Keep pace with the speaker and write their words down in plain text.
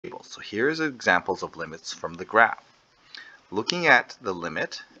So here's examples of limits from the graph. Looking at the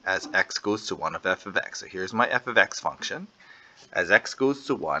limit as x goes to 1 of f of x. So here's my f of x function. As x goes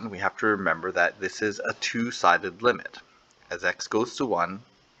to 1, we have to remember that this is a two-sided limit. As x goes to 1,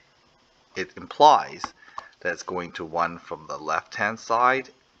 it implies that it's going to 1 from the left-hand side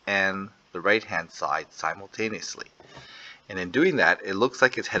and the right-hand side simultaneously. And in doing that, it looks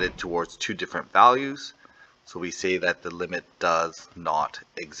like it's headed towards two different values. So we say that the limit does not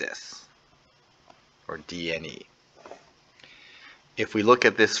exist, or DNE. If we look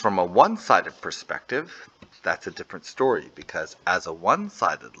at this from a one-sided perspective, that's a different story, because as a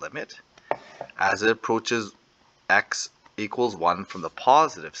one-sided limit, as it approaches x equals 1 from the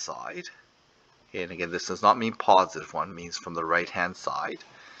positive side, and again this does not mean positive one, it means from the right-hand side,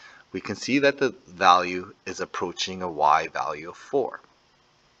 we can see that the value is approaching a y value of 4.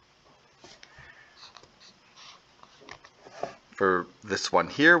 For this one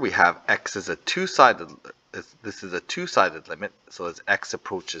here, we have x as a two-sided, this is a two-sided limit, so as x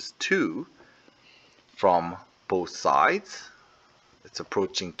approaches 2 from both sides, it's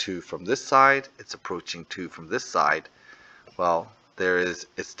approaching 2 from this side, it's approaching 2 from this side. Well,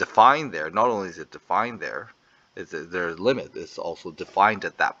 it's defined there. Not only is it defined there, there's a limit. It's also defined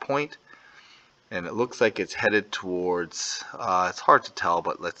at that point, and it looks like it's headed towards, it's hard to tell,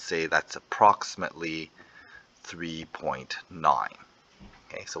 but let's say that's approximately 3.9.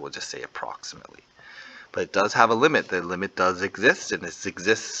 Okay, so we'll just say approximately. But it does have a limit. The limit does exist, and it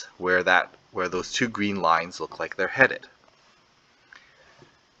exists where those two green lines look like they're headed.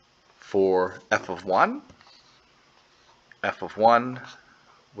 For f of 1,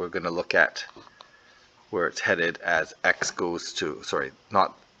 we're going to look at where it's headed as x goes to, sorry,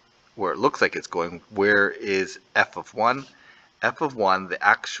 not where it looks like it's going. Where is f of 1? F of 1, the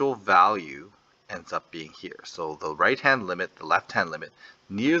actual value ends up being here. So the right-hand limit, the left-hand limit,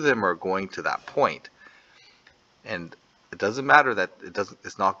 neither of them are going to that point. And it doesn't matter that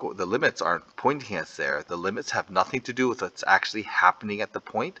the limits aren't pointing us there. The limits have nothing to do with what's actually happening at the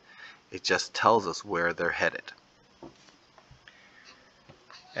point. It just tells us where they're headed.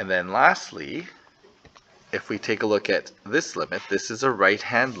 And then lastly, if we take a look at this limit, this is a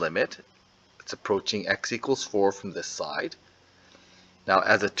right-hand limit. It's approaching x equals 4 from this side. Now,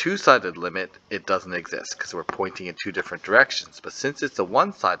 as a two-sided limit, it doesn't exist because we're pointing in two different directions. But since it's a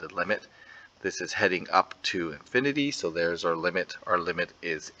one-sided limit, this is heading up to infinity, so there's our limit. Our limit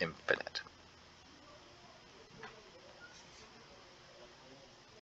is infinite.